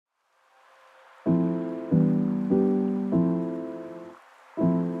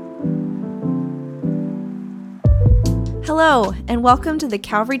Hello, and welcome to the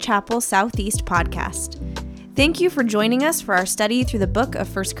Calvary Chapel Southeast podcast. Thank you for joining us for our study through the book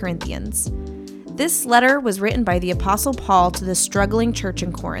of 1 Corinthians. This letter was written by the Apostle Paul to the struggling church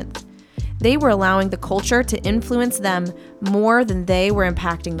in Corinth. They were allowing the culture to influence them more than they were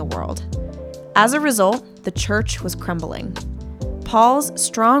impacting the world. As a result, the church was crumbling. Paul's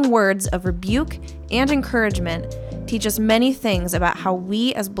strong words of rebuke and encouragement teach us many things about how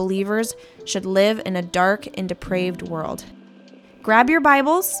we as believers should live in a dark and depraved world. Grab your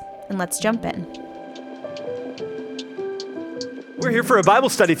Bibles and let's jump in. We're here for a Bible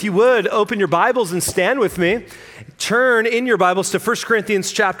study. If you would, open your Bibles and stand with me. Turn in your Bibles to 1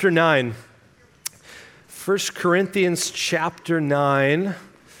 Corinthians chapter 9. 1 Corinthians chapter 9.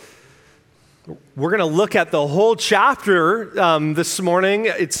 We're going to look at the whole chapter this morning.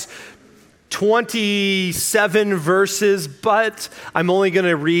 It's 27 verses, but I'm only going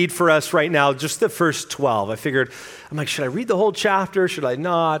to read for us right now just the first 12. I'm like, should I read the whole chapter? Should I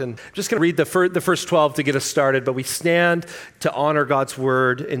not? And I'm just going to read the first 12 to get us started, but we stand to honor God's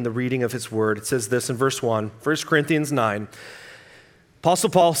word in the reading of his word. It says this in verse 1, 1 Corinthians 9. Apostle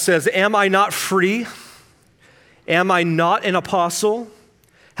Paul says, "Am I not free? Am I not an apostle?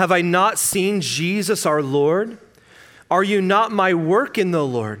 Have I not seen Jesus our Lord? Are you not my work in the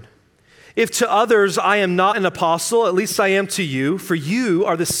Lord? If to others I am not an apostle, at least I am to you, for you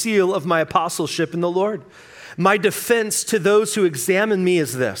are the seal of my apostleship in the Lord. My defense to those who examine me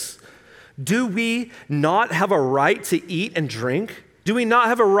is this: do we not have a right to eat and drink? Do we not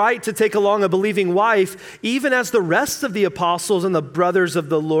have a right to take along a believing wife, even as the rest of the apostles and the brothers of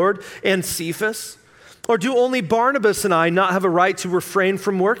the Lord and Cephas? Or do only Barnabas and I not have a right to refrain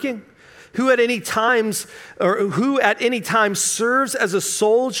from working? Who at any time serves as a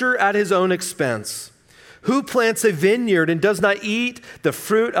soldier at his own expense? Who plants a vineyard and does not eat the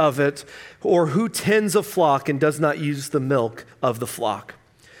fruit of it? Or who tends a flock and does not use the milk of the flock?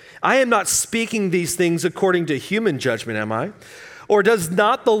 I am not speaking these things according to human judgment, am I? Or does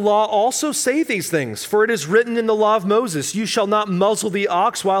not the law also say these things? For it is written in the law of Moses, you shall not muzzle the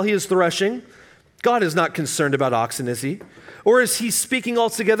ox while he is threshing. God is not concerned about oxen, is he? Or is he speaking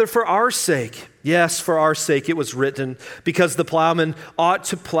altogether for our sake? Yes, for our sake it was written, because the plowman ought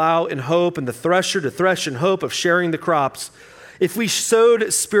to plow in hope, and the thresher to thresh in hope of sharing the crops. If we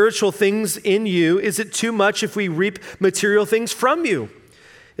sowed spiritual things in you, is it too much if we reap material things from you?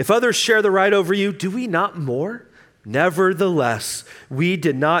 If others share the right over you, do we not more? Nevertheless, we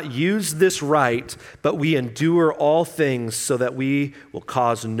did not use this right, but we endure all things so that we will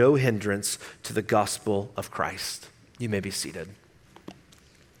cause no hindrance to the gospel of Christ." You may be seated.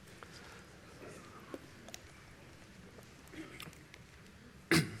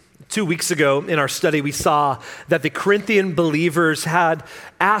 Two weeks ago in our study, we saw that the Corinthian believers had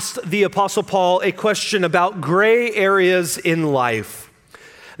asked the Apostle Paul a question about gray areas in life.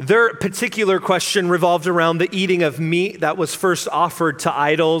 Their particular question revolved around the eating of meat that was first offered to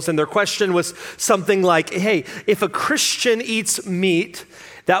idols. And their question was something like, hey, if a Christian eats meat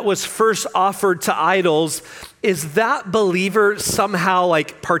that was first offered to idols, is that believer somehow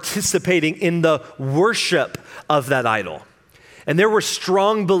like participating in the worship of that idol? And there were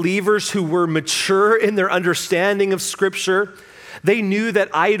strong believers who were mature in their understanding of Scripture. They knew that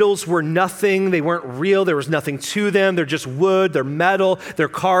idols were nothing. They weren't real. There was nothing to them. They're just wood. They're metal. They're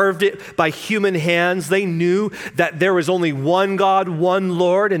carved by human hands. They knew that there was only one God, one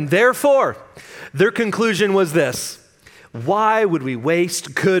Lord, and therefore their conclusion was this: why would we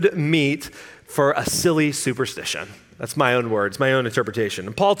waste good meat for a silly superstition? That's my own words, my own interpretation.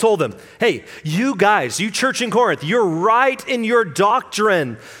 And Paul told them, hey, you guys, you church in Corinth, you're right in your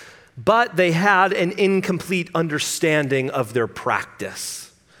doctrine. But they had an incomplete understanding of their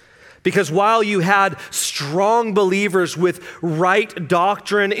practice. Because while you had strong believers with right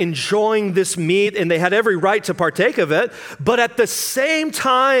doctrine enjoying this meat, and they had every right to partake of it, but at the same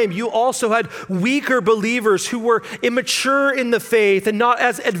time, you also had weaker believers who were immature in the faith and not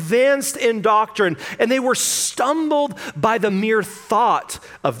as advanced in doctrine, and they were stumbled by the mere thought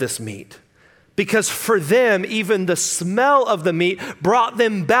of this meat. Because for them, even the smell of the meat brought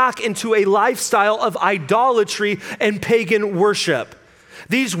them back into a lifestyle of idolatry and pagan worship.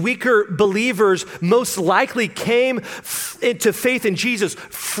 These weaker believers most likely came into faith in Jesus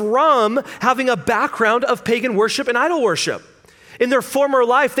from having a background of pagan worship and idol worship. In their former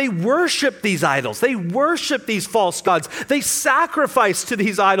life, they worshiped these idols. They worshiped these false gods. They sacrificed to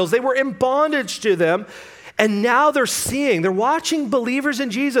these idols. They were in bondage to them. And now they're watching believers in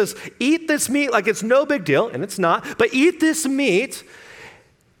Jesus eat this meat like it's no big deal, and it's not, but eat this meat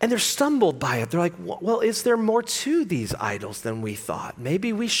And they're stumbled by it. They're like, well, is there more to these idols than we thought?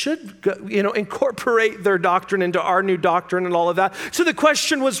 Maybe we should incorporate their doctrine into our new doctrine and all of that. So the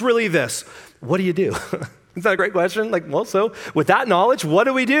question was really this: what do you do? Isn't that a great question? So with that knowledge, what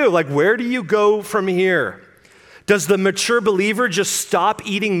do we do? Where do you go from here? Does the mature believer just stop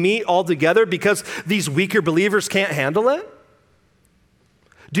eating meat altogether because these weaker believers can't handle it?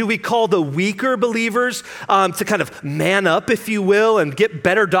 Do we call the weaker believers to kind of man up, if you will, and get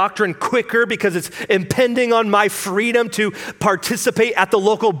better doctrine quicker because it's impending on my freedom to participate at the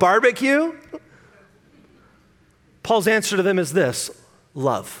local barbecue? Paul's answer to them is this: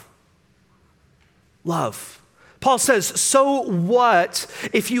 love. Love. Paul says, so what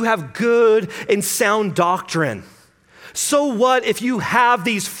if you have good and sound doctrine? So what if you have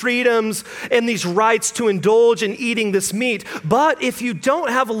these freedoms and these rights to indulge in eating this meat, but if you don't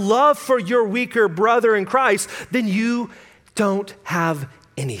have love for your weaker brother in Christ, then you don't have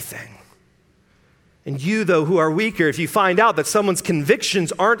anything. And you, though, who are weaker, if you find out that someone's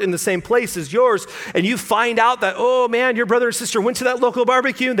convictions aren't in the same place as yours, and you find out that, oh man, your brother or sister went to that local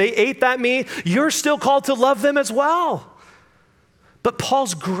barbecue and they ate that meat, you're still called to love them as well. But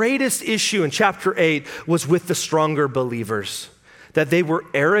Paul's greatest issue in chapter 8 was with the stronger believers, that they were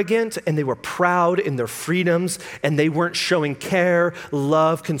arrogant and they were proud in their freedoms, and they weren't showing care,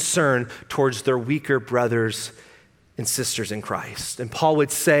 love, concern towards their weaker brothers and sisters in Christ. And Paul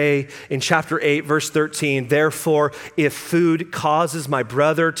would say in chapter 8, verse 13, therefore, if food causes my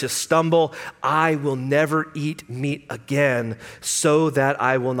brother to stumble, I will never eat meat again so that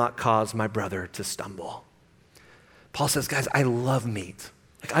I will not cause my brother to stumble. Paul says, guys, I love meat.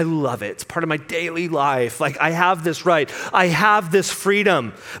 I love it. It's part of my daily life. I have this right. I have this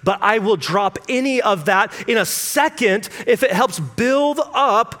freedom, but I will drop any of that in a second if it helps build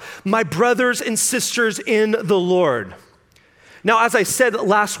up my brothers and sisters in the Lord. Now, as I said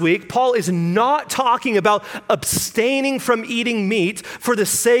last week, Paul is not talking about abstaining from eating meat for the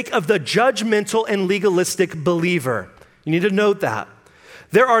sake of the judgmental and legalistic believer. You need to note that.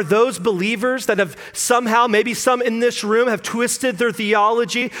 There are those believers that have somehow, maybe some in this room, have twisted their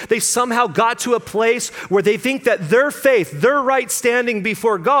theology. They somehow got to a place where they think that their faith, their right standing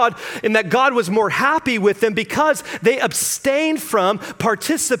before God, and that God was more happy with them because they abstained from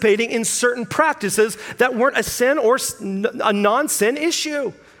participating in certain practices that weren't a sin or a non-sin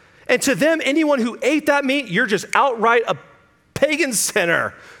issue. And to them, anyone who ate that meat, you're just outright a pagan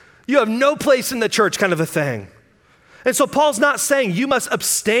sinner. You have no place in the church, kind of a thing. And so Paul's not saying you must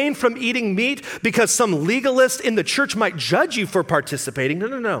abstain from eating meat because some legalist in the church might judge you for participating.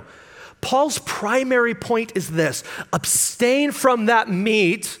 No. Paul's primary point is this: abstain from that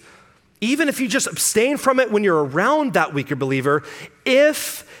meat, even if you just abstain from it when you're around that weaker believer,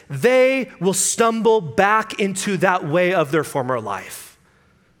 if they will stumble back into that way of their former life.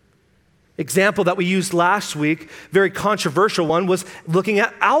 Example that we used last week, very controversial one, was looking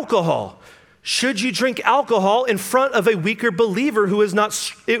at alcohol. Should you drink alcohol in front of a weaker believer who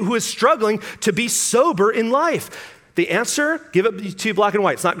is struggling to be sober in life? The answer, give it to you black and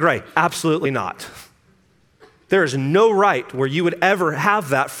white, it's not gray. Absolutely not. There is no right where you would ever have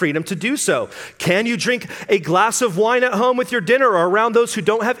that freedom to do so. Can you drink a glass of wine at home with your dinner or around those who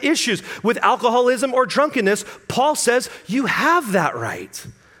don't have issues with alcoholism or drunkenness? Paul says you have that right.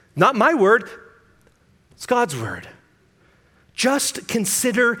 Not my word, it's God's word. Just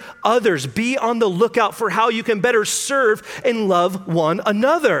consider others. Be on the lookout for how you can better serve and love one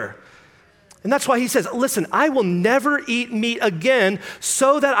another. And that's why he says, listen, I will never eat meat again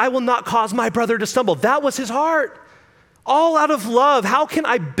so that I will not cause my brother to stumble. That was his heart. All out of love. How can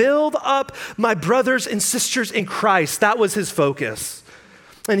I build up my brothers and sisters in Christ? That was his focus.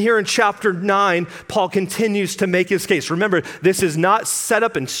 And here in chapter 9, Paul continues to make his case. Remember, this is not set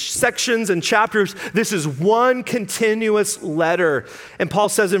up in sections and chapters. This is one continuous letter. And Paul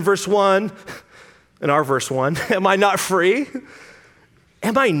says in verse 1, in our verse 1, am I not free?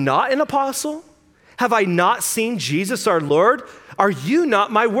 Am I not an apostle? Have I not seen Jesus our Lord? Are you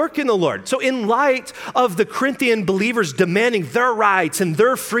not my work in the Lord? So in light of the Corinthian believers demanding their rights and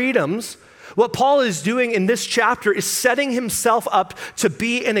their freedoms, what Paul is doing in this chapter is setting himself up to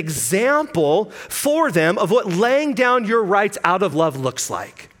be an example for them of what laying down your rights out of love looks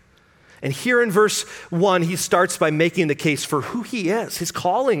like. And here in verse 1, he starts by making the case for who he is, his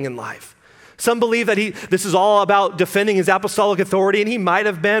calling in life. Some believe that this is all about defending his apostolic authority, and he might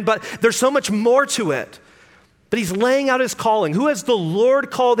have been, but there's so much more to it. But he's laying out his calling. Who has the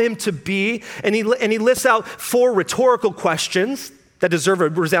Lord called him to be? And he lists out 4 rhetorical questions that deserve a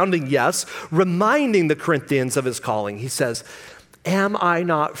resounding yes, reminding the Corinthians of his calling. He says, am I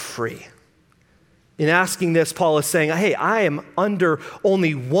not free? In asking this, Paul is saying, hey, I am under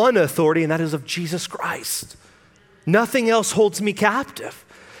only one authority, and that is of Jesus Christ. Nothing else holds me captive.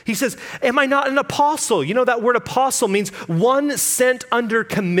 He says, am I not an apostle? You know, that word apostle means one sent under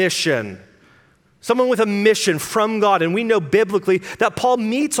commission. Someone with a mission from God. And we know biblically that Paul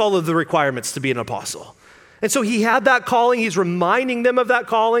meets all of the requirements to be an apostle. And so he had that calling. He's reminding them of that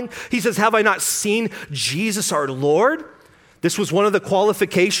calling. He says, have I not seen Jesus our Lord? This was one of the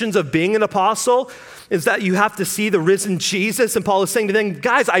qualifications of being an apostle, is that you have to see the risen Jesus. And Paul is saying to them,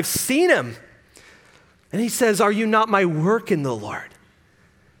 guys, I've seen him. And he says, are you not my work in the Lord?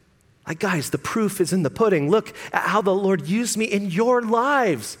 Like, guys, the proof is in the pudding. Look at how the Lord used me in your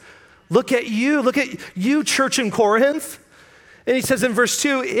lives. Look at you, church in Corinth. And he says in verse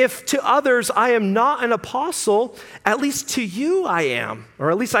 2, if to others I am not an apostle, at least to you I am,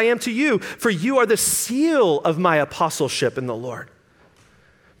 or at least I am to you, for you are the seal of my apostleship in the Lord.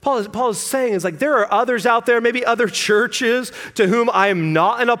 Paul is saying, is like, there are others out there, maybe other churches to whom I am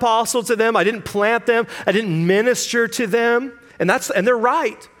not an apostle to them. I didn't plant them. I didn't minister to them. And they're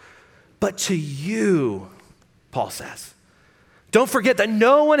right. But to you, Paul says, don't forget that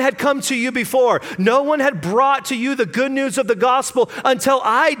no one had come to you before. No one had brought to you the good news of the gospel until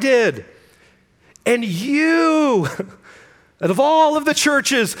I did. And you, out of all of the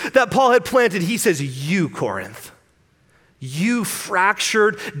churches that Paul had planted, he says, you, Corinth, you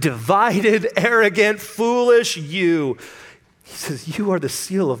fractured, divided, arrogant, foolish, you. He says, you are the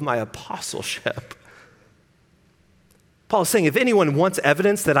seal of my apostleship. Paul is saying, if anyone wants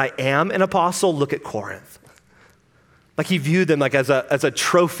evidence that I am an apostle, look at Corinth. Like, he viewed them like as a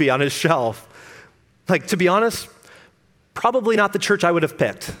trophy on his shelf. Like, to be honest, probably not the church I would have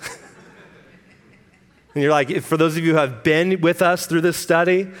picked. And you're like, for those of you who have been with us through this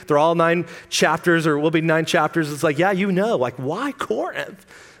study, through all 9 chapters, or will be 9 chapters, it's like, yeah, you know, like, why Corinth?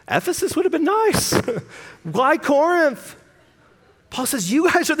 Ephesus would have been nice. Why Corinth? Paul says,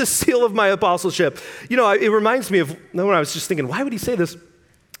 you guys are the seal of my apostleship. You know, it reminds me of when I was just thinking, why would he say this?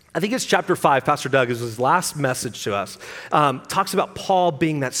 I think it's chapter 5, Pastor Doug, is his last message to us, talks about Paul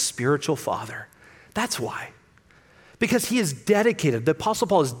being that spiritual father. That's why. Because he is dedicated, the Apostle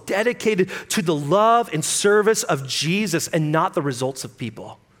Paul is dedicated to the love and service of Jesus and not the results of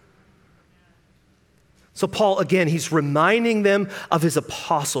people. So Paul, again, he's reminding them of his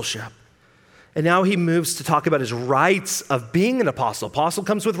apostleship. And now he moves to talk about his rights of being an apostle. Apostle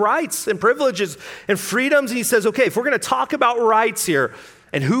comes with rights and privileges and freedoms. And he says, okay, if we're going to talk about rights here,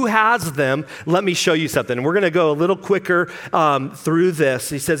 and who has them, let me show you something. And we're going to go a little quicker through this.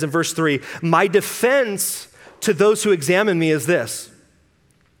 He says in verse 3, my defense to those who examine me is this: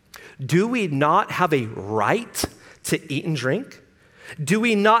 do we not have a right to eat and drink? Do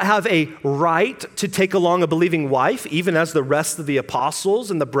we not have a right to take along a believing wife, even as the rest of the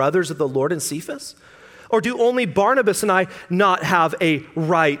apostles and the brothers of the Lord and Cephas? Or do only Barnabas and I not have a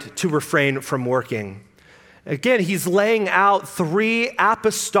right to refrain from working? Again, he's laying out 3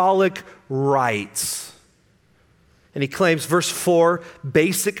 apostolic rights. And he claims, verse 4,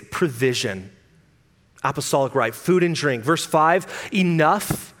 basic provision. Apostolic right, food and drink. Verse 5,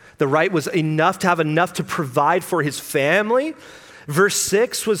 enough. The right was enough to have enough to provide for his family. Verse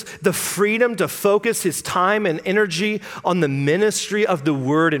 6 was the freedom to focus his time and energy on the ministry of the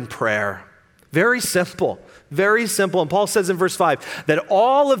word and prayer. Very simple. Very simple. And Paul says in verse 5 that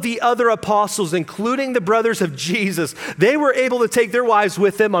all of the other apostles, including the brothers of Jesus, they were able to take their wives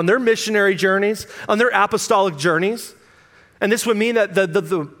with them on their missionary journeys, on their apostolic journeys. And this would mean that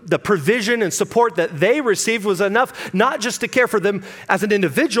the provision and support that they received was enough, not just to care for them as an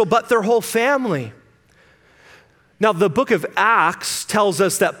individual, but their whole family. Now, the book of Acts tells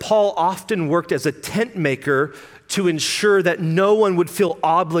us that Paul often worked as a tent maker to ensure that no one would feel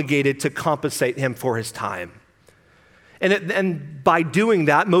obligated to compensate him for his time. And by doing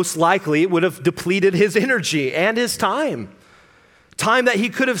that, most likely, it would have depleted his energy and his time. Time that he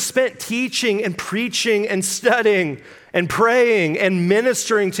could have spent teaching and preaching and studying and praying and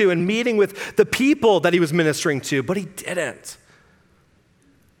ministering to and meeting with the people that he was ministering to, but he didn't.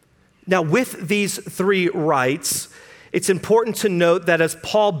 Now, with these 3 rights, it's important to note that as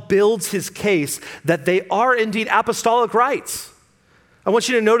Paul builds his case, that they are indeed apostolic rights. I want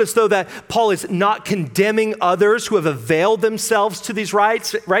you to notice, though, that Paul is not condemning others who have availed themselves to these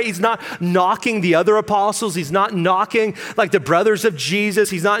rights, right? He's not knocking the other apostles. He's not knocking, like, the brothers of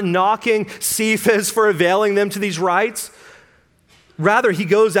Jesus. He's not knocking Cephas for availing them to these rights. Rather, he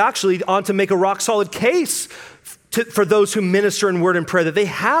goes actually on to make a rock-solid case for those who minister in word and prayer, that they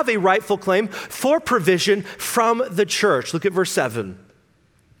have a rightful claim for provision from the church. Look at verse 7.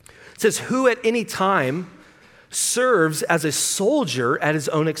 It says, who at any time serves as a soldier at his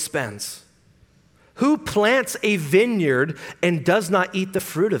own expense. Who plants a vineyard and does not eat the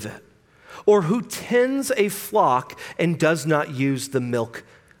fruit of it? Or who tends a flock and does not use the milk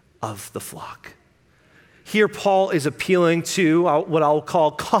of the flock? Here, Paul is appealing to what I'll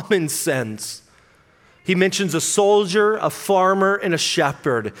call common sense. He mentions a soldier, a farmer, and a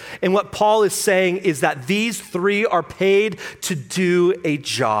shepherd. And what Paul is saying is that these three are paid to do a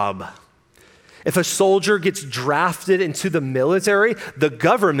job. If a soldier gets drafted into the military, the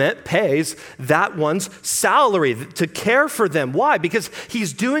government pays that one's salary to care for them. Why? Because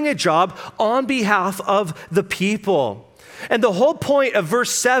he's doing a job on behalf of the people. And the whole point of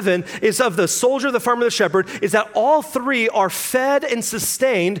verse 7 is of the soldier, the farmer, the shepherd, is that all three are fed and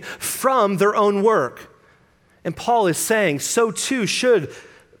sustained from their own work. And Paul is saying, so too should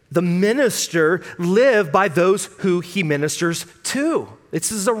the minister live by those who he ministers to.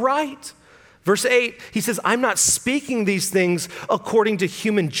 This is a right. Verse 8, he says, I'm not speaking these things according to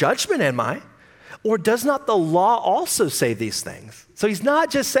human judgment, am I? Or does not the law also say these things? So he's not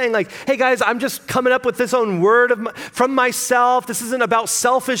just saying like, hey guys, I'm just coming up with this own word from myself. This isn't about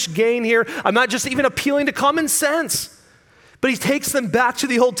selfish gain here. I'm not just even appealing to common sense. But he takes them back to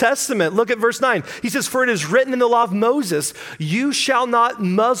the Old Testament. Look at verse 9. He says, for it is written in the law of Moses, you shall not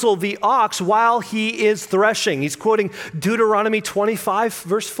muzzle the ox while he is threshing. He's quoting Deuteronomy 25,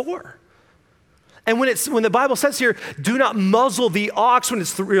 verse 4. And when the Bible says here, do not muzzle the ox,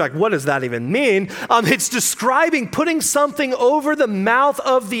 you're like, what does that even mean? It's describing putting something over the mouth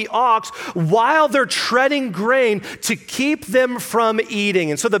of the ox while they're treading grain to keep them from eating.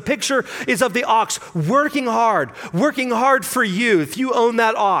 And so the picture is of the ox working hard for you if you own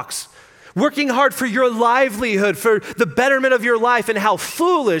that ox. Working hard for your livelihood, for the betterment of your life. And how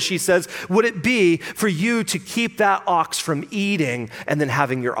foolish, he says, would it be for you to keep that ox from eating and then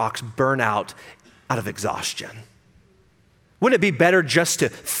having your ox burn out of exhaustion? Wouldn't it be better just to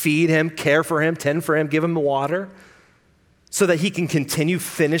feed him, care for him, tend for him, give him water so that he can continue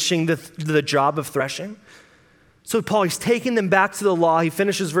finishing the job of threshing? So Paul, he's taking them back to the law. He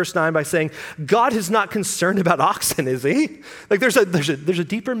finishes verse 9 by saying, God is not concerned about oxen, is he? Like there's a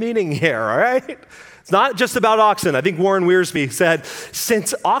deeper meaning here, all right? It's not just about oxen. I think Warren Wiersbe said,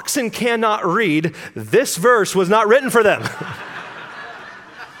 since oxen cannot read, this verse was not written for them.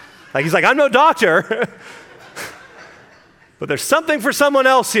 Like he's like, I'm no doctor, but there's something for someone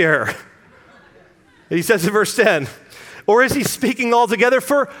else here. He says in verse 10, or is he speaking altogether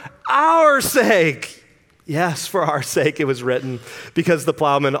for our sake? Yes, for our sake it was written, because the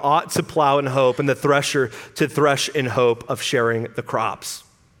plowman ought to plow in hope and the thresher to thresh in hope of sharing the crops.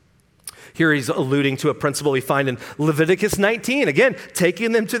 Here he's alluding to a principle we find in Leviticus 19, again,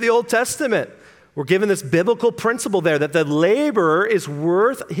 taking them to the Old Testament. We're given this biblical principle there that the laborer is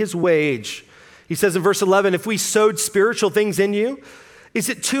worth his wage. He says in verse 11, if we sowed spiritual things in you, is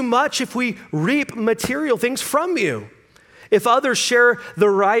it too much if we reap material things from you? If others share the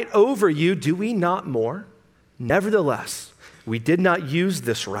right over you, do we not more? Nevertheless, we did not use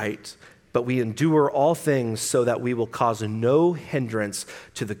this right, but we endure all things so that we will cause no hindrance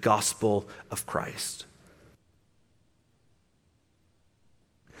to the gospel of Christ.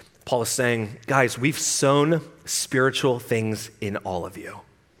 Paul is saying, guys, we've sown spiritual things in all of you.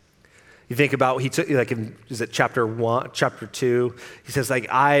 You think about, is it chapter 1, chapter 2? He says, like,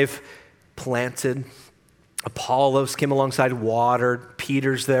 I've planted, Apollos came alongside, watered,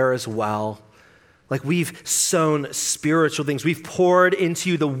 Peter's there as well. Like we've sown spiritual things. We've poured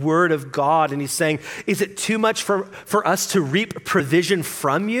into you the word of God. And he's saying, is it too much for us to reap provision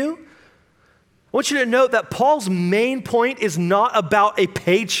from you? I want you to note that Paul's main point is not about a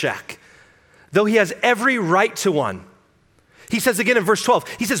paycheck, though he has every right to one. He says again in verse 12,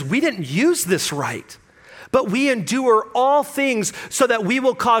 he says, we didn't use this right, but we endure all things so that we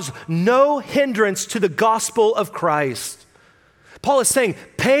will cause no hindrance to the gospel of Christ. Paul is saying,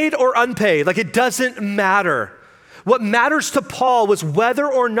 paid or unpaid, like it doesn't matter. What matters to Paul was whether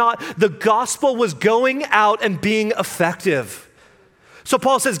or not the gospel was going out and being effective. So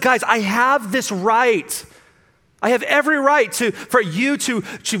Paul says, guys, I have this right. I have every right for you to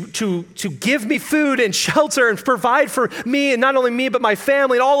give me food and shelter and provide for me, and not only me, but my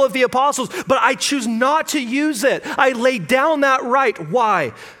family and all of the apostles, but I choose not to use it. I lay down that right.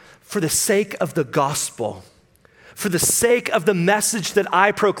 Why? For the sake of the gospel. For the sake of the message that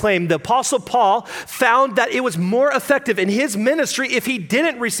I proclaim. The Apostle Paul found that it was more effective in his ministry if he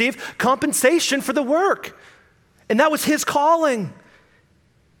didn't receive compensation for the work. And that was his calling.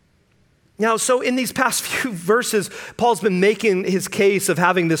 Now, so in these past few verses, Paul's been making his case of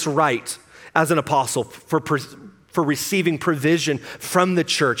having this right as an apostle for receiving provision from the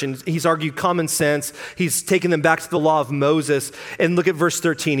church. And he's argued common sense. He's taken them back to the law of Moses. And look at verse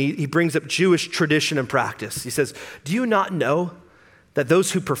 13. He brings up Jewish tradition and practice. He says, do you not know that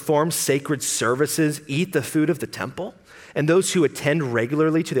those who perform sacred services eat the food of the temple, and those who attend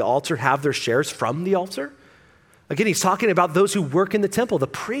regularly to the altar have their shares from the altar? Again, he's talking about those who work in the temple, the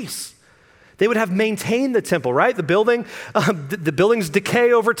priests. They would have maintained the temple, right? The buildings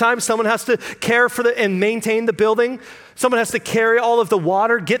decay over time. Someone has to care for and maintain the building. Someone has to carry all of the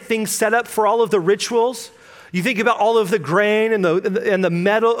water, get things set up for all of the rituals. You think about all of the grain and the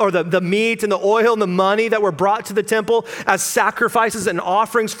metal, or the meat and the oil and the money that were brought to the temple as sacrifices and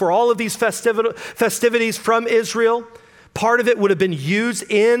offerings for all of these festivities from Israel. Part of it would have been used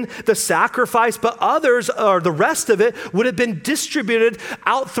in the sacrifice, but others, or the rest of it, would have been distributed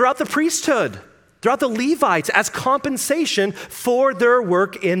out throughout the priesthood, throughout the Levites, as compensation for their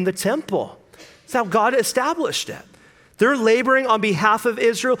work in the temple. That's how God established it. They're laboring on behalf of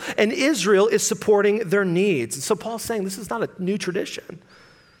Israel, and Israel is supporting their needs. And so Paul's saying this is not a new tradition.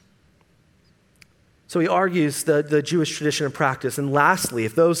 So he argues the Jewish tradition and practice. And lastly,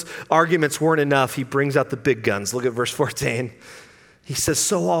 if those arguments weren't enough, he brings out the big guns. Look at verse 14. He says,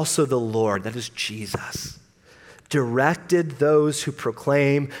 so also the Lord, that is Jesus, directed those who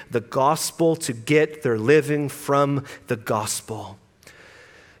proclaim the gospel to get their living from the gospel.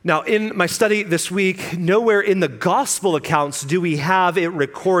 Now, in my study this week, nowhere in the gospel accounts do we have it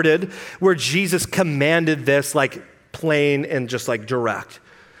recorded where Jesus commanded this like plain and just like direct.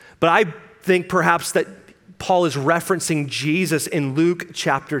 But I think perhaps that Paul is referencing Jesus in Luke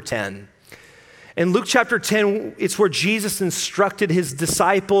chapter 10. In Luke chapter 10, it's where Jesus instructed his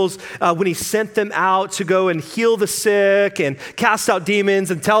disciples when he sent them out to go and heal the sick and cast out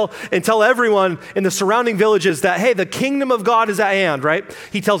demons and tell everyone in the surrounding villages that, hey, the kingdom of God is at hand, right?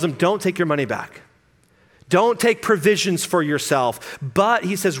 He tells them, don't take your money back. Don't take provisions for yourself, but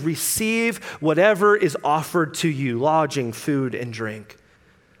he says, receive whatever is offered to you, lodging, food, and drink.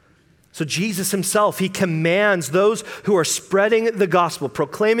 So Jesus himself, he commands those who are spreading the gospel,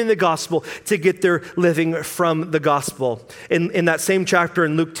 proclaiming the gospel, to get their living from the gospel. In that same chapter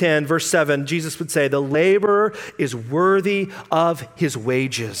in Luke 10, verse 7, Jesus would say, the laborer is worthy of his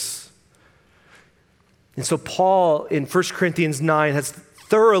wages. And so Paul in 1 Corinthians 9 has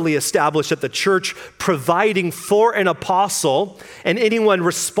thoroughly established that the church providing for an apostle and anyone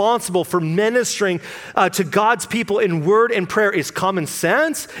responsible for ministering to God's people in word and prayer is common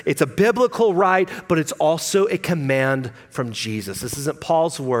sense. It's a biblical right, but it's also a command from Jesus. This isn't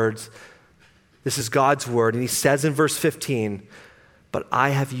Paul's words. This is God's word. And he says in verse 15, but I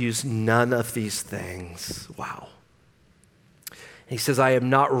have used none of these things. Wow. He says, I am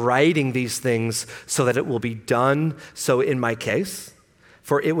not writing these things so that it will be done so in my case.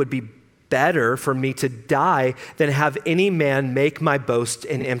 For it would be better for me to die than have any man make my boast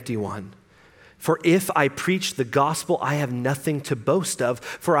an empty one. For if I preach the gospel, I have nothing to boast of,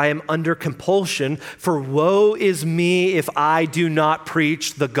 for I am under compulsion. For woe is me if I do not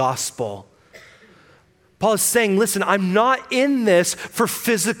preach the gospel. Paul is saying, listen, I'm not in this for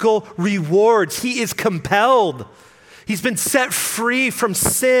physical rewards. He is compelled. He's been set free from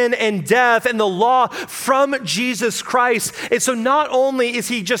sin and death and the law from Jesus Christ. And so not only is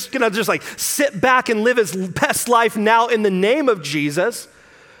he just gonna sit back and live his best life now in the name of Jesus,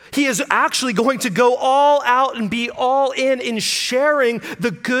 he is actually going to go all out and be all in sharing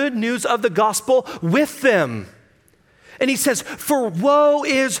the good news of the gospel with them. And he says, for woe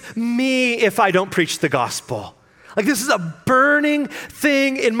is me if I don't preach the gospel. Like, this is a burning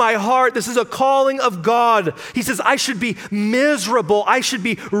thing in my heart. This is a calling of God. He says, I should be miserable. I should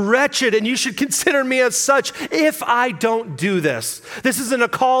be wretched, and you should consider me as such if I don't do this. This isn't a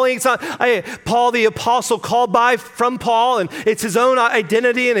calling. It's not Paul the apostle called from Paul, and it's his own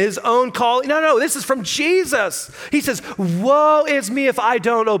identity and his own calling. No, this is from Jesus. He says, woe is me if I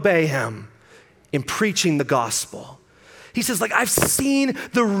don't obey him in preaching the gospel. He says, I've seen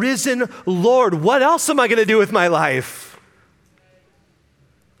the risen Lord. What else am I going to do with my life?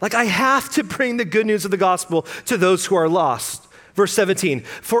 I have to bring the good news of the gospel to those who are lost. Verse 17,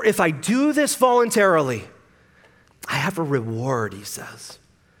 for if I do this voluntarily, I have a reward, he says.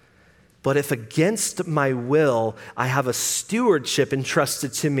 But if against my will, I have a stewardship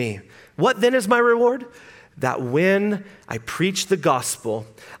entrusted to me. What then is my reward? That when I preach the gospel,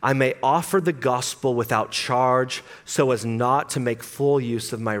 I may offer the gospel without charge so as not to make full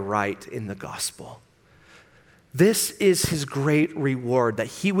use of my right in the gospel. This is his great reward, that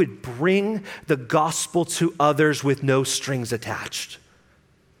he would bring the gospel to others with no strings attached.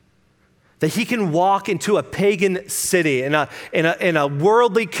 that he can walk into a pagan city in a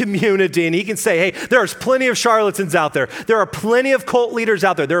worldly community, and he can say, hey, there's plenty of charlatans out there. There are plenty of cult leaders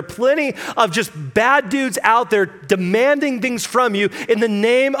out there. There are plenty of just bad dudes out there demanding things from you in the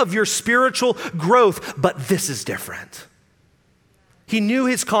name of your spiritual growth, but this is different. He knew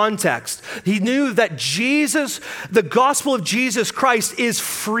his context. He knew that Jesus, the gospel of Jesus Christ, is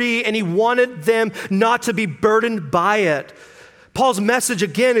free, and he wanted them not to be burdened by it. Paul's message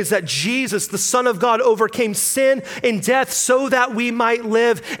again is that Jesus, the Son of God, overcame sin and death so that we might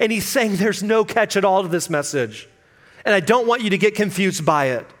live. And he's saying there's no catch at all to this message. And I don't want you to get confused by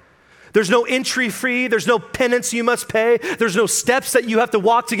it. There's no entry fee. There's no penance you must pay. There's no steps that you have to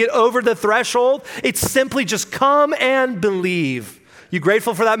walk to get over the threshold. It's simply just come and believe. You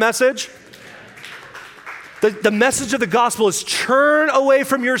grateful for that message? The message of the gospel is turn away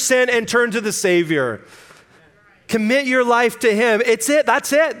from your sin and turn to the Savior. Commit your life to him. It's it.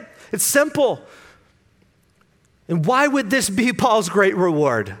 That's it. It's simple. And why would this be Paul's great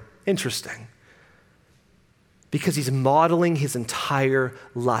reward? Interesting. Because he's modeling his entire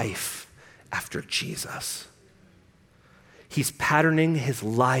life after Jesus. He's patterning his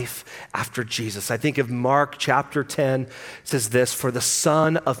life after Jesus. I think of Mark chapter 10, it says this, for the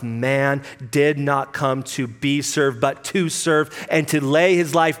Son of Man did not come to be served, but to serve and to lay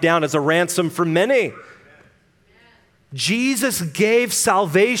his life down as a ransom for many. Jesus gave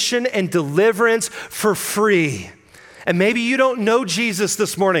salvation and deliverance for free. And maybe you don't know Jesus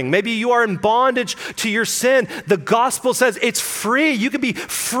this morning. Maybe you are in bondage to your sin. The gospel says it's free. You can be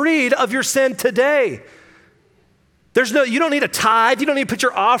freed of your sin today. You don't need a tithe. You don't need to put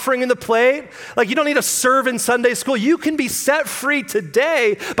your offering in the plate. You don't need to serve in Sunday school. You can be set free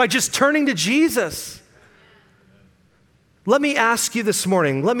today by just turning to Jesus. Let me ask you this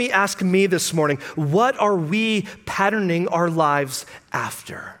morning, let me ask me this morning, what are we patterning our lives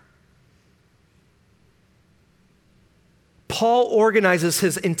after? Paul organizes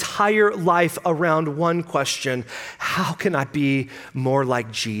his entire life around one question: how can I be more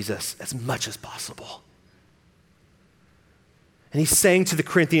like Jesus as much as possible? And he's saying to the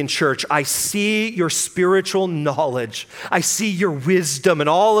Corinthian church, I see your spiritual knowledge. I see your wisdom and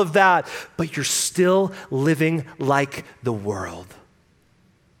all of that, but you're still living like the world.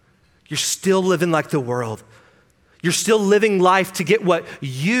 You're still living like the world. You're still living life to get what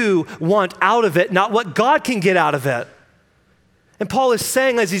you want out of it, not what God can get out of it. And Paul is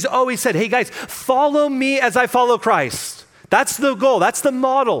saying, as he's always said, hey guys, follow me as I follow Christ. That's the goal. That's the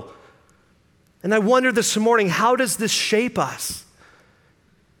model. And I wonder this morning, how does this shape us?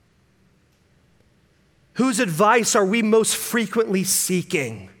 Whose advice are we most frequently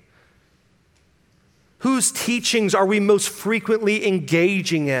seeking? Whose teachings are we most frequently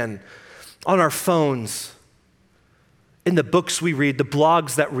engaging in on our phones, in the books we read, the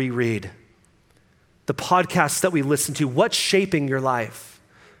blogs that we read, the podcasts that we listen to? What's shaping your life?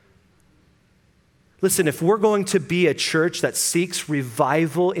 Listen, if we're going to be a church that seeks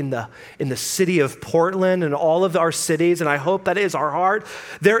revival in the city of Portland and all of our cities, and I hope that is our heart,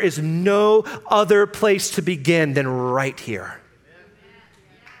 there is no other place to begin than right here.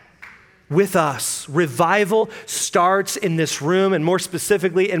 With us. Revival starts in this room, and more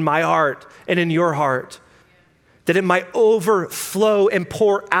specifically in my heart and in your heart. That it might overflow and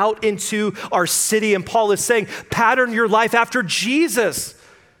pour out into our city. And Paul is saying, pattern your life after Jesus.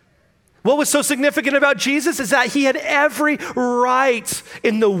 What was so significant about Jesus is that he had every right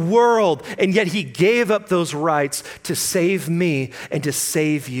in the world, and yet he gave up those rights to save me and to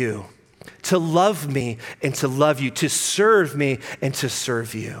save you, to love me and to love you, to serve me and to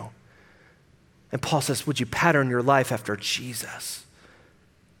serve you. And Paul says, would you pattern your life after Jesus?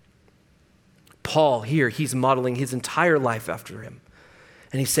 Paul here, he's modeling his entire life after him.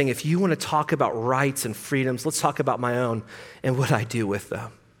 And he's saying, if you want to talk about rights and freedoms, let's talk about my own and what I do with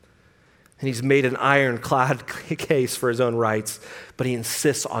them. And he's made an ironclad case for his own rights, but he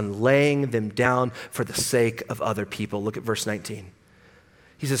insists on laying them down for the sake of other people. Look at verse 19.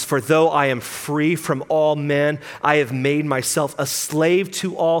 He says, for though I am free from all men, I have made myself a slave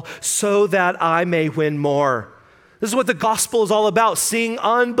to all so that I may win more. This is what the gospel is all about, seeing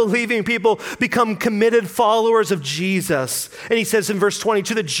unbelieving people become committed followers of Jesus. And he says in verse 20,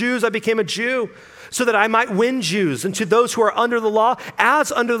 to the Jews I became a Jew, so that I might win Jews, and to those who are under the law,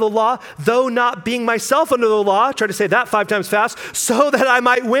 as under the law, though not being myself under the law, try to say that 5 times fast, so that I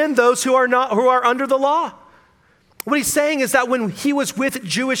might win those who are under the law. What he's saying is that when he was with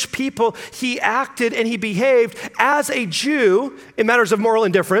Jewish people, he acted and he behaved as a Jew in matters of moral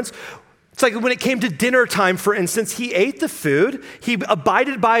indifference. It's like when it came to dinner time, for instance, he ate the food, he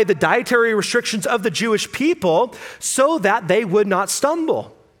abided by the dietary restrictions of the Jewish people so that they would not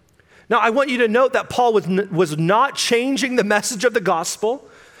stumble. Now, I want you to note that Paul was not changing the message of the gospel.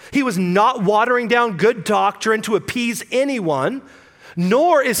 He was not watering down good doctrine to appease anyone,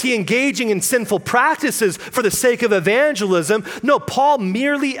 nor is he engaging in sinful practices for the sake of evangelism. No, Paul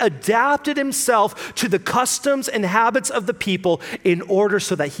merely adapted himself to the customs and habits of the people in order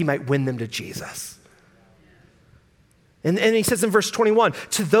so that he might win them to Jesus. And he says in verse 21,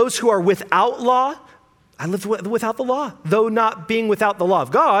 to those who are without law, I lived without the law, though not being without the law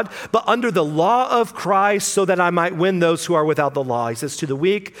of God, but under the law of Christ so that I might win those who are without the law. He says, to the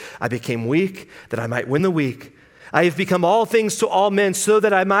weak, I became weak that I might win the weak. I have become all things to all men so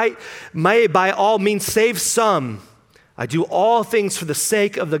that I may by all means save some. I do all things for the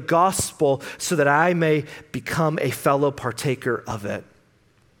sake of the gospel so that I may become a fellow partaker of it.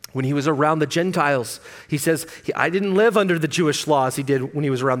 When he was around the Gentiles, he says, I didn't live under the Jewish law as he did when he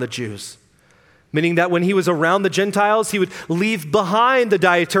was around the Jews. Meaning that when he was around the Gentiles, he would leave behind the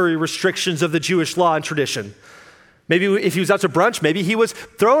dietary restrictions of the Jewish law and tradition. Maybe if he was out to brunch, maybe he was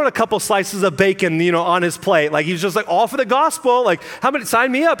throwing a couple slices of bacon, on his plate. Like he was just like all for the gospel. Like,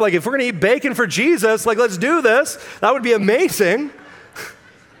 sign me up. Like if we're gonna eat bacon for Jesus, like let's do this. That would be amazing.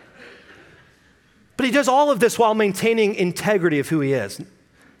 But he does all of this while maintaining integrity of who he is,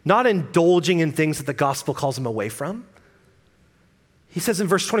 not indulging in things that the gospel calls him away from. He says in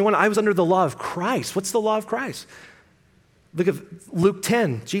verse 21, I was under the law of Christ. What's the law of Christ? Look at Luke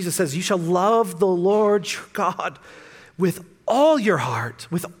 10. Jesus says, you shall love the Lord your God with all your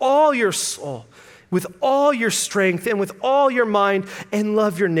heart, with all your soul, with all your strength, and with all your mind, and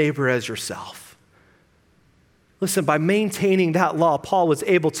love your neighbor as yourself. Listen, by maintaining that law, Paul was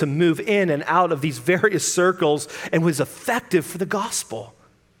able to move in and out of these various circles and was effective for the gospel.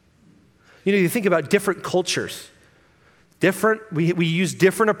 You think about different cultures. We use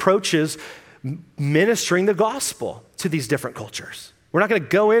different approaches ministering the gospel to these different cultures. We're not going to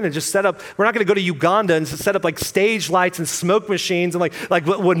go in and just we're not going to go to Uganda and set up like stage lights and smoke machines and like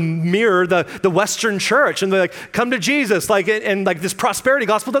what would mirror the Western church and like, come to Jesus, and this prosperity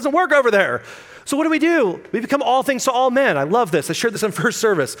gospel doesn't work over there. So what do? We become all things to all men. I love this. I shared this in first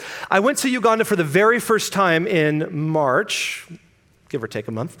service. I went to Uganda for the very first time in March, give or take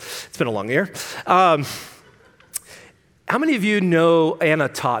a month. It's been a long year. How many of you know Anna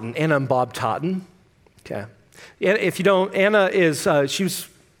Totten, Anna and Bob Totten? Okay. If you don't, Anna she was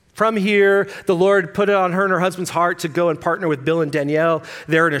from here. The Lord put it on her and her husband's heart to go and partner with Bill and Danielle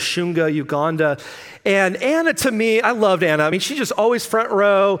there in Ashunga, Uganda. And Anna, to me, I loved Anna. I mean, she just always front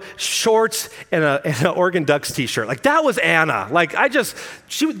row, shorts, and an Oregon Ducks t-shirt. Like that was Anna.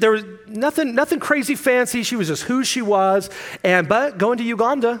 There was nothing crazy fancy. She was just who she was. But going to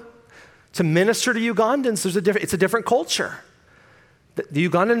Uganda, to minister to Ugandans, it's a different culture. The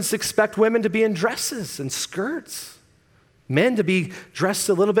Ugandans expect women to be in dresses and skirts, men to be dressed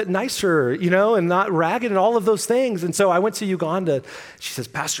a little bit nicer, and not ragged and all of those things. And so I went to Uganda. She says,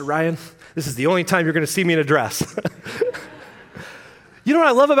 Pastor Ryan, this is the only time you're going to see me in a dress. You know what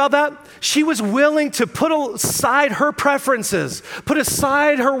I love about that? She was willing to put aside her preferences, put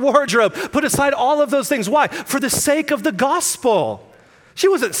aside her wardrobe, put aside all of those things. Why? For the sake of the gospel. She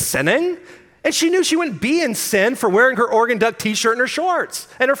wasn't sinning, and she knew she wouldn't be in sin for wearing her Oregon Duck t-shirt and her shorts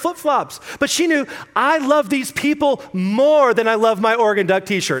and her flip-flops. But she knew, I love these people more than I love my Oregon Duck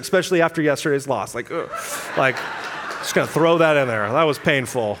t-shirt, especially after yesterday's loss. Just gonna throw that in there. That was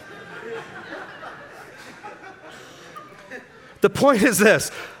painful. The point is this: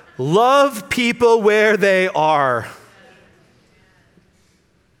 love people where they are.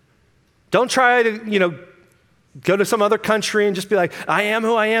 Don't try to, go to some other country and just be like, I am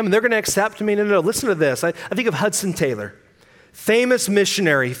who I am, and they're going to accept me. No. Listen to this. I think of Hudson Taylor, famous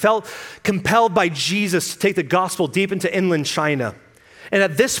missionary. He felt compelled by Jesus to take the gospel deep into inland China. And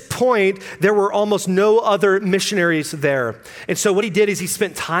at this point, there were almost no other missionaries there. And so what he did is he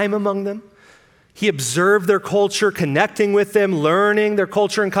spent time among them. He observed their culture, connecting with them, learning their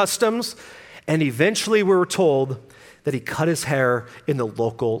culture and customs. And eventually we were told that he cut his hair in the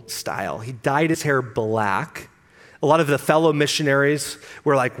local style. He dyed his hair black. A lot of the fellow missionaries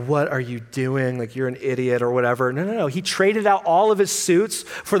were like, what are you doing? Like, you're an idiot or whatever. No. He traded out all of his suits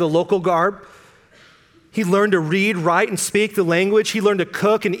for the local garb. He learned to read, write, and speak the language. He learned to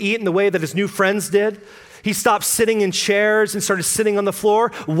cook and eat in the way that his new friends did. He stopped sitting in chairs and started sitting on the floor.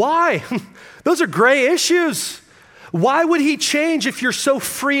 Why? Those are gray issues. Why would he change if you're so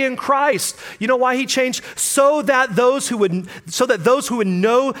free in Christ? You know why he changed? So that those who would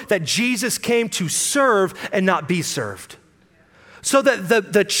know that Jesus came to serve and not be served. So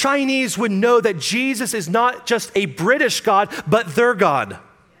that the Chinese would know that Jesus is not just a British God, but their God.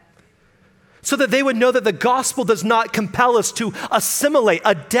 so that they would know that the gospel does not compel us to assimilate,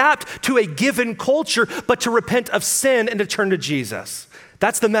 adapt to a given culture, but to repent of sin and to turn to Jesus.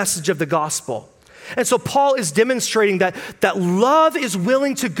 That's the message of the gospel. And so Paul is demonstrating that love is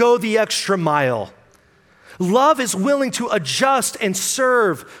willing to go the extra mile. Love is willing to adjust and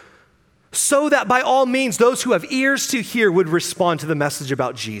serve so that by all means, those who have ears to hear would respond to the message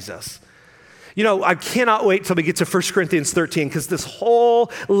about Jesus. You know, I cannot wait till we get to 1 Corinthians 13 because this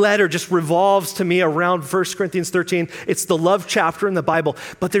whole letter just revolves to me around 1 Corinthians 13. It's the love chapter in the Bible,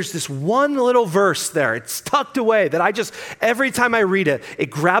 but there's this one little verse there. It's tucked away that every time I read it, it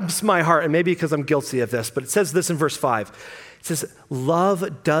grabs my heart, and maybe because I'm guilty of this, but it says this in verse 5. It says,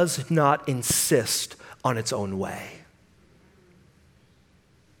 love does not insist on its own way.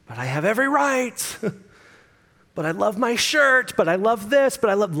 But I have every right. But I love my shirt, but I love this,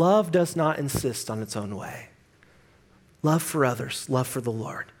 but love does not insist on its own way. Love for others, love for the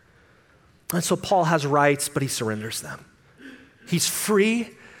Lord. And so Paul has rights, but he surrenders them. He's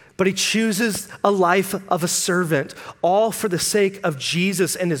free, but he chooses a life of a servant, all for the sake of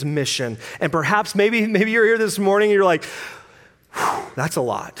Jesus and his mission. And perhaps maybe you're here this morning and you're like, that's a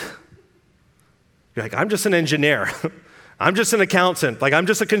lot. You're like, I'm just an engineer. I'm just an accountant. Like, I'm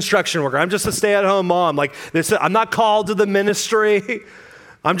just a construction worker. I'm just a stay-at-home mom. Like, I'm not called to the ministry.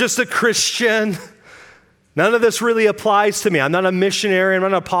 I'm just a Christian. None of this really applies to me. I'm not a missionary. I'm not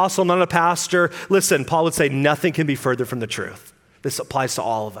an apostle. I'm not a pastor. Listen, Paul would say nothing can be further from the truth. This applies to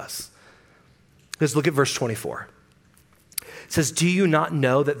all of us. Let's look at verse 24. It says, do you not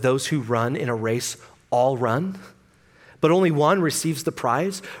know that those who run in a race all run, but only one receives the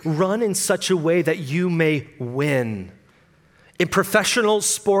prize? Run in such a way that you may win. In professional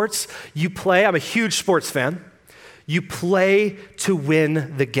sports, you play, I'm a huge sports fan, you play to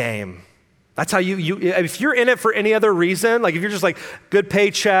win the game. That's how you if you're in it for any other reason, like if you're just like, good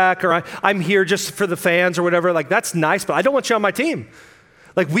paycheck, or I'm here just for the fans or whatever, like that's nice, but I don't want you on my team.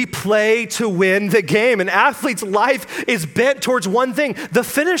 Like we play to win the game. An athlete's life is bent towards one thing, the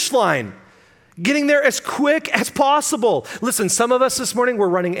finish line. Getting there as quick as possible. Listen, some of us this morning, we're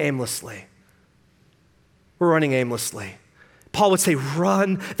running aimlessly. We're running aimlessly. Paul would say,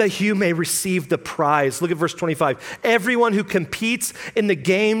 run that you may receive the prize. Look at verse 25. Everyone who competes in the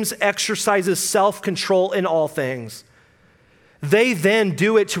games exercises self-control in all things. They then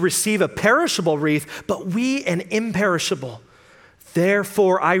do it to receive a perishable wreath, but we an imperishable.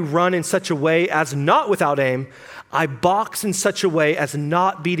 Therefore, I run in such a way as not without aim. I box in such a way as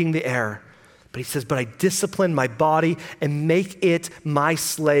not beating the air. But he says, but I discipline my body and make it my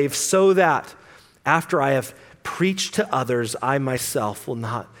slave so that after I have preached to others, I myself will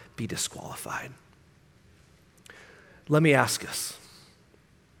not be disqualified. Let me ask us,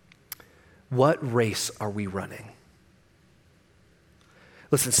 what race are we running?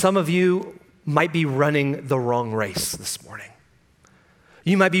 Listen, some of you might be running the wrong race this morning.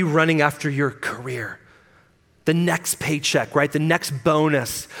 You might be running after your career, the next paycheck, right? The next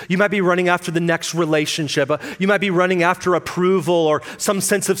bonus. You might be running after the next relationship. You might be running after approval or some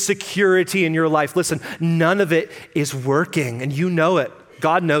sense of security in your life. Listen, none of it is working, and you know it.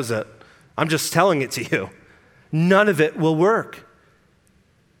 God knows it. I'm just telling it to you. None of it will work.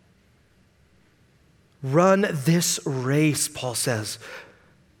 Run this race, Paul says.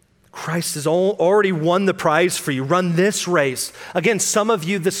 Christ has already won the prize for you. Run this race. Again, some of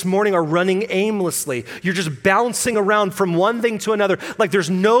you this morning are running aimlessly. You're just bouncing around from one thing to another, like there's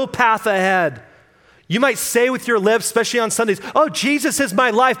no path ahead. You might say with your lips, especially on Sundays, oh, Jesus is my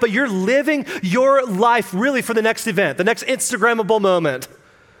life, but you're living your life really for the next event, the next Instagrammable moment,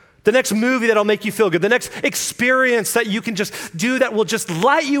 the next movie that'll make you feel good, the next experience that you can just do that will just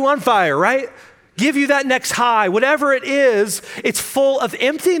light you on fire, right? Give you that next high. Whatever it is, it's full of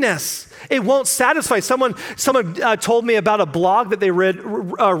emptiness. It won't satisfy. Someone told me about a blog that they read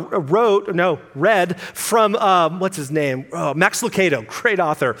from, what's his name? Max Lucado, great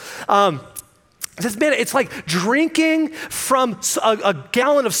author. Says, man, it's like drinking from a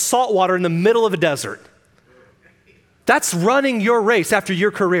gallon of salt water in the middle of a desert. That's running your race after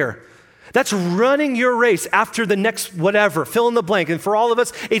your career. That's running your race after the next whatever, fill in the blank. And for all of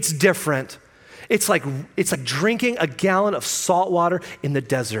us, it's different. It's like drinking a gallon of salt water in the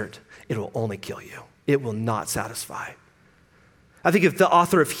desert. It will only kill you. It will not satisfy. I think if the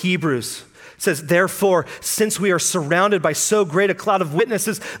author of Hebrews says, therefore, since we are surrounded by so great a cloud of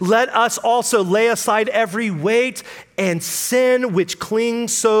witnesses, let us also lay aside every weight and sin which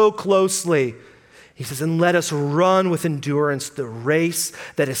clings so closely. He says, and let us run with endurance the race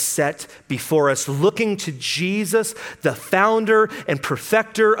that is set before us, looking to Jesus, the founder and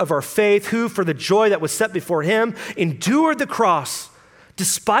perfecter of our faith, who for the joy that was set before him endured the cross,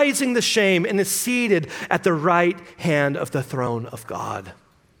 despising the shame, and is seated at the right hand of the throne of God.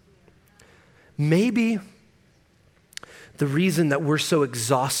 Maybe the reason that we're so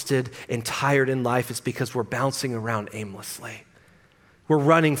exhausted and tired in life is because we're bouncing around aimlessly. We're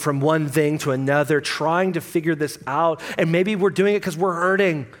running from one thing to another, trying to figure this out, and maybe we're doing it because we're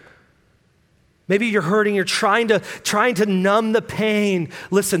hurting. Maybe you're hurting, you're trying to numb the pain.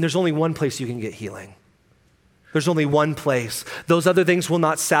 Listen, there's only one place you can get healing. There's only one place. Those other things will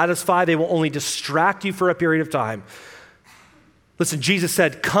not satisfy. They will only distract you for a period of time. Listen, Jesus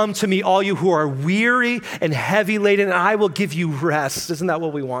said, "Come to me, all you who are weary and heavy laden, and I will give you rest." Isn't that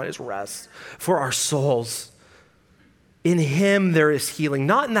what we want, is rest for our souls? In him there is healing,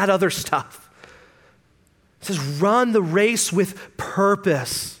 not in that other stuff. It says, run the race with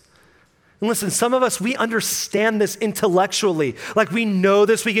purpose. And listen, some of us, we understand this intellectually. Like we know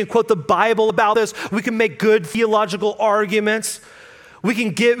this, we can quote the Bible about this, we can make good theological arguments. We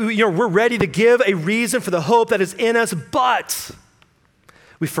can we're ready to give a reason for the hope that is in us, but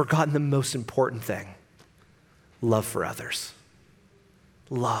we've forgotten the most important thing: love for others.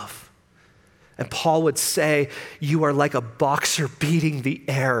 Love. And Paul would say, you are like a boxer beating the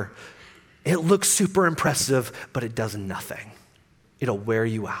air. It looks super impressive, but it does nothing. It'll wear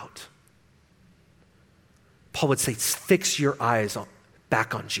you out. Paul would say, fix your eyes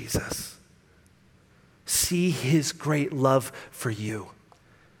back on Jesus. See his great love for you.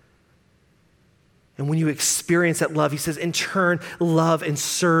 And when you experience that love, he says, in turn, love and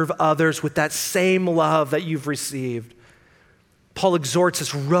serve others with that same love that you've received. Paul exhorts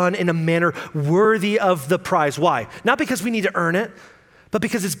us, run in a manner worthy of the prize. Why? Not because we need to earn it, but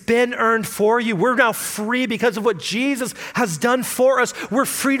because it's been earned for you. We're now free because of what Jesus has done for us. We're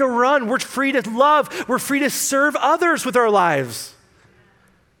free to run. We're free to love. We're free to serve others with our lives.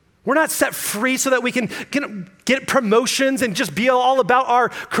 We're not set free so that we can get promotions and just be all about our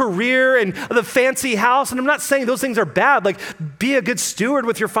career and the fancy house. And I'm not saying those things are bad. Like, be a good steward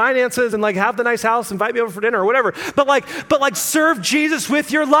with your finances and like have the nice house, invite me over for dinner or whatever. But serve Jesus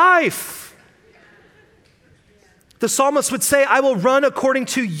with your life. The psalmist would say, I will run according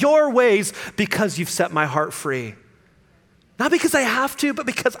to your ways because you've set my heart free. Not because I have to, but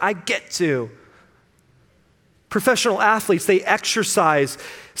because I get to. Professional athletes, they exercise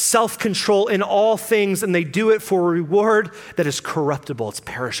self-control in all things, and they do it for a reward that is corruptible. It's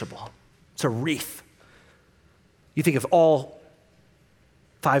perishable. It's a wreath. You think of all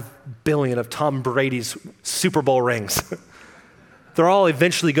 5 billion of Tom Brady's Super Bowl rings. They're all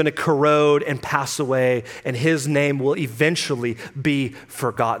eventually going to corrode and pass away, and his name will eventually be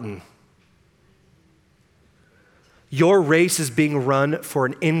forgotten. Your race is being run for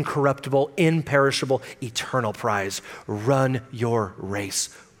an incorruptible, imperishable, eternal prize. Run your race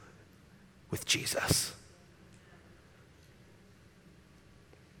with Jesus.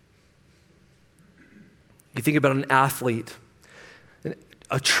 You think about an athlete.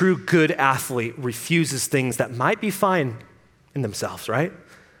 A true good athlete refuses things that might be fine in themselves, right?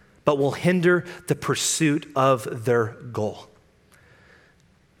 But will hinder the pursuit of their goal.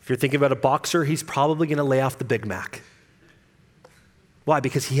 If you're thinking about a boxer, he's probably going to lay off the Big Mac. Why?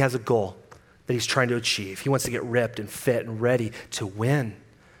 Because he has a goal that he's trying to achieve. He wants to get ripped and fit and ready to win.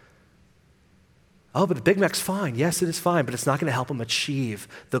 Oh, but the Big Mac's fine. Yes, it is fine, but it's not going to help him achieve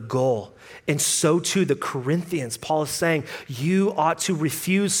the goal. And so too the Corinthians. Paul is saying you ought to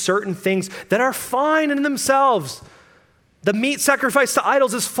refuse certain things that are fine in themselves. The meat sacrificed to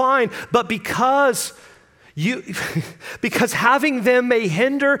idols is fine, but because having them may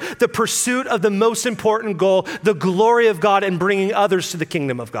hinder the pursuit of the most important goal, the glory of God and bringing others to the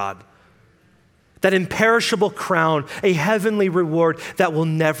kingdom of God. That imperishable crown, a heavenly reward that will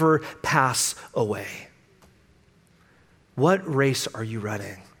never pass away. What race are you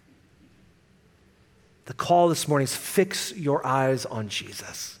running? The call this morning is fix your eyes on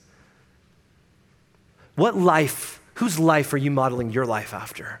Jesus. What life? Whose life are you modeling your life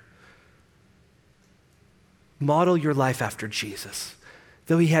after? Model your life after Jesus.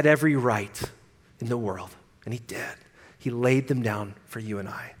 Though he had every right in the world, and he did. He laid them down for you and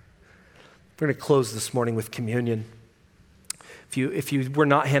I. We're going to close this morning with communion. If you were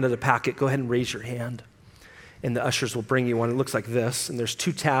not handed a packet, go ahead and raise your hand, and the ushers will bring you one. It looks like this, and there's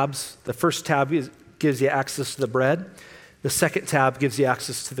 2 tabs. The first tab gives you access to the bread. The second tab gives you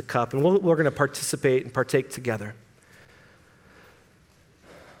access to the cup, and we're going to participate and partake together.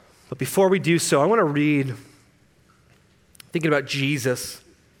 But before we do so, I want to read, thinking about Jesus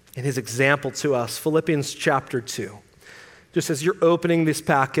and his example to us, Philippians chapter 2. Just as you're opening this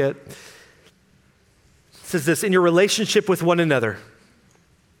packet, it says this, in your relationship with one another.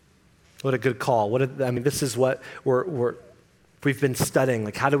 What a good call. This is what we're We've been studying,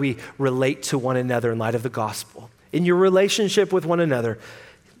 like, how do we relate to one another in light of the gospel? In your relationship with one another,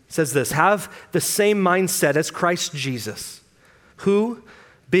 it says this: have the same mindset as Christ Jesus, who,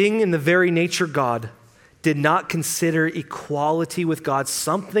 being in the very nature God, did not consider equality with God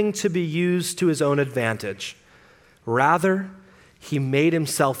something to be used to his own advantage. Rather, he made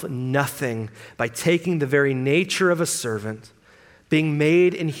himself nothing by taking the very nature of a servant, being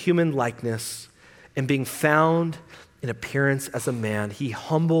made in human likeness, and being found in appearance as a man. He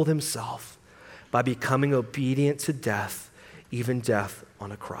humbled himself by becoming obedient to death, even death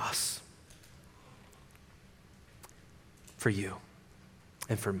on a cross. For you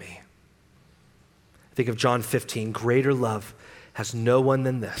and for me. Think of John 15. Greater love has no one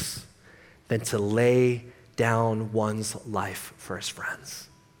than this, than to lay down one's life for his friends.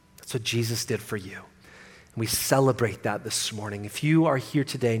 That's what Jesus did for you. And we celebrate that this morning. If you are here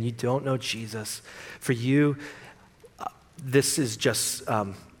today and you don't know Jesus, for you, this is just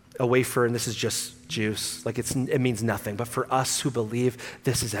a wafer and this is just juice. Like it means nothing. But for us who believe,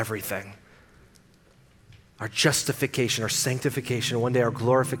 this is everything. Our justification, our sanctification, one day our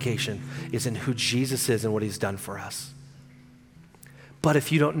glorification is in who Jesus is and what he's done for us. But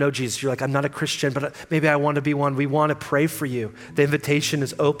if you don't know Jesus, you're like, I'm not a Christian, but maybe I want to be one. We want to pray for you. The invitation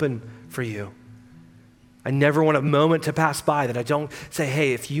is open for you. I never want a moment to pass by that I don't say,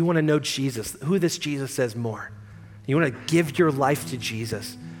 hey, if you want to know Jesus, who this Jesus is more, you want to give your life to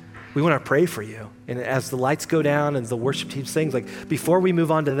Jesus, we want to pray for you. And as the lights go down and the worship team sings, like, before we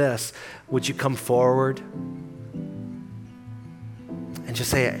move on to this, would you come forward and just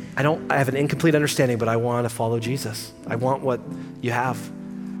say, I have an incomplete understanding, but I want to follow Jesus. I want what you have.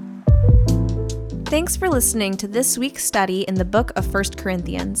 Thanks for listening to this week's study in the book of 1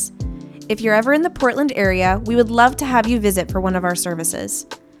 Corinthians. If you're ever in the Portland area, we would love to have you visit for one of our services.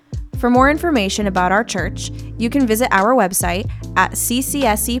 For more information about our church, you can visit our website at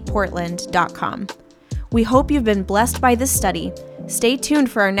ccseportland.com. We hope you've been blessed by this study. Stay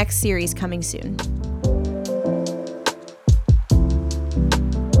tuned for our next series coming soon.